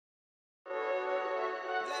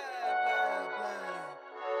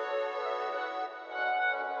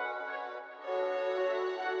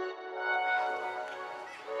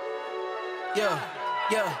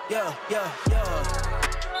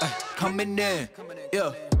Coming in,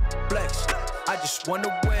 yeah, flex, I just wanna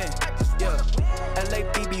win, yeah,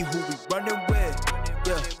 LABB who we running with,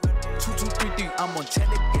 yeah, 2, 2, 3, 3, I'm on 10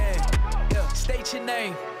 again, yeah, state your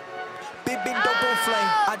name, HDBeenDope on flame,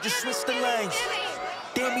 I just switched the lanes,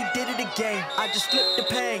 damn he did it again, I just flipped the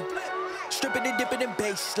pain, stripping and dipping in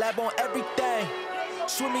bass, slab on everything.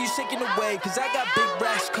 Swimming, you sinking away, cause I got big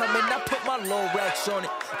racks coming. I put my low racks on it.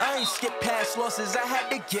 I ain't skip past losses, I had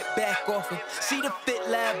to get back off it. See the fit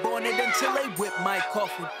lab on it until they whip my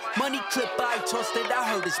coffin. Money clip, I tossed it, I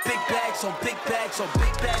heard it's big bags on big bags on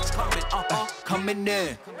big bags coming, coming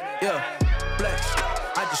in, yeah, flex,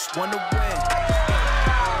 I just wanna win,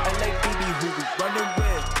 LABB who we running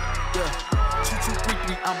with, yeah, 2, 2, 3,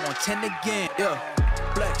 3, I'm on 10 again, yeah,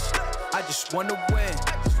 flex, I just wanna win,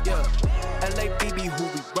 yeah, LABB who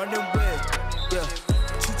we running with, yeah,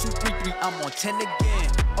 2, 2, 3, 3, I'm on 10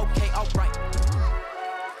 again, okay, alright,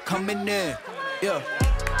 coming in, yeah,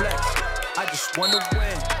 flex, I just wanna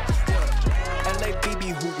win, yeah, LABB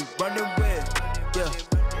who we running with, yeah,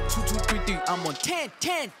 2, 2, 3, 3, I'm on 10,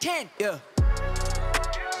 10, 10, yeah.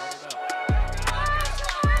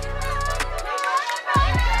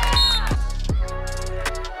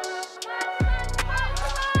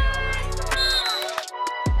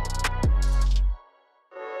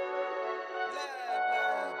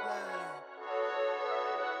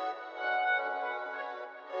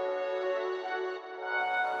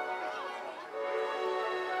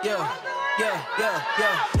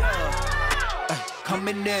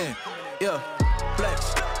 Coming in, yeah,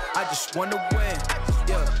 flex, I just wanna win,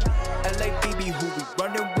 yeah, LABB who we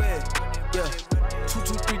running with, yeah, 2,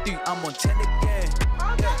 2, 3, 3, I'm on 10 again,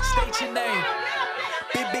 yeah, state your name,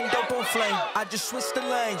 HDBeenDope on flame, I just switched the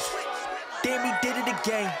lanes, damn he did it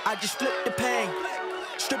again, I just flipped the pain,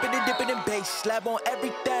 stripping and dipping in bass, slab on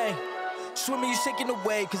everything. Swimming, you sinking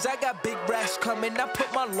away, cause I got big racks coming. I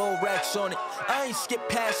put my low racks on it. I ain't skip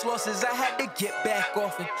past losses, I had to get back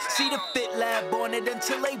off it. See the fit lab on it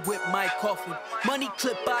until they whip my coffin. Money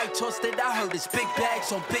clip, I tossed it, I heard it's big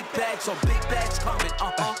bags on big bags on big bags coming,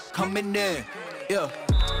 coming in, yeah,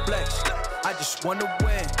 flex, I just wanna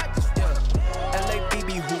win, yeah,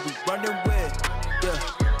 LABB who we running with, yeah,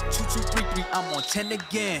 2, 2, 3, 3, I'm on 10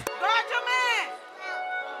 again.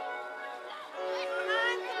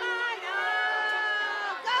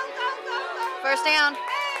 First down.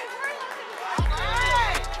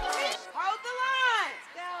 Hold the line.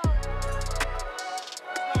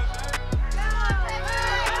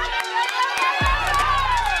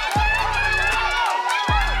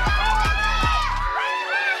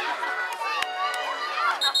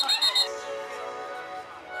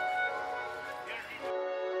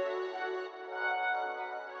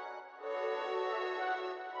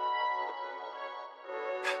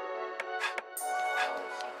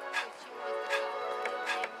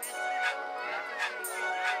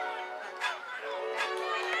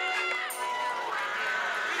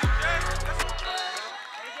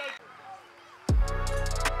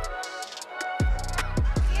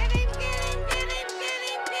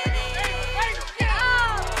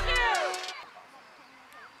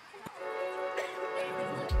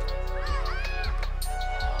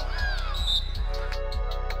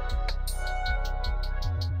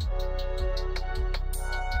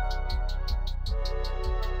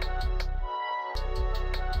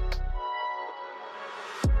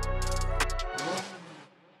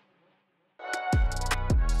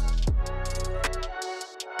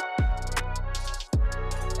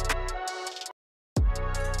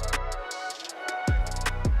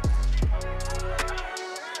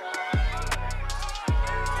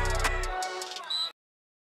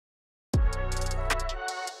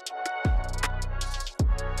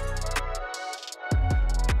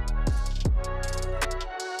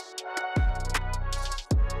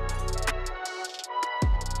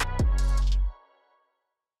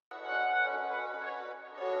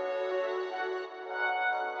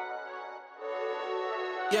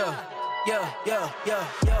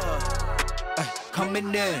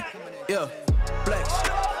 Coming in, yeah, flex,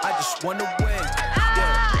 I just wanna win,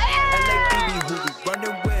 yeah, LABB who we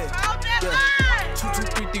running with, yeah, 2, 2,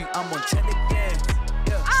 3, 3, I'm on 10 again,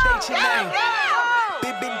 yeah, state your name,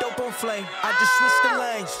 HDBeenDope on flame, I just switched the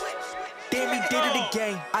lanes, damn he did it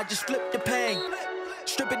again, I just flipped the pain,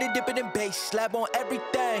 stripping and dipping in bass, slab on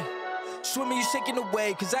everything. Swimming, you sinking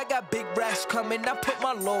away, cause I got big racks coming. I put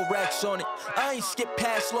my low racks on it. I ain't skip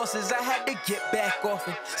past losses, I had to get back off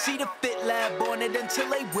it. See the fit lab on it until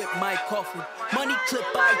they whip my coffin. Money clip,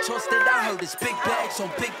 I tossed it, I heard it's big bags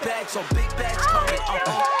on big bags on big bags coming,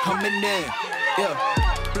 coming in, yeah,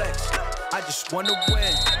 flex, I just wanna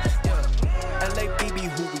win, yeah, LABB,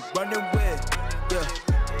 who we running with? Yeah,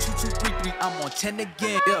 2233, I'm on 10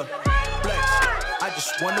 again. Yeah, flex, I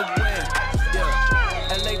just wanna win. Yeah,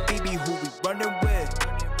 LABB, who we running with?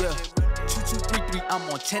 Yeah, 2233, I'm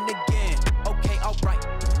on 10 again. Okay, alright.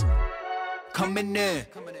 Coming in,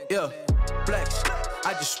 yeah, flex,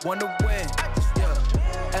 I just wanna win. Yeah,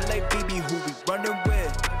 LABB, who we running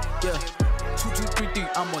with? Yeah, 2233,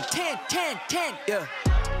 I'm on 10, 10, 10, yeah.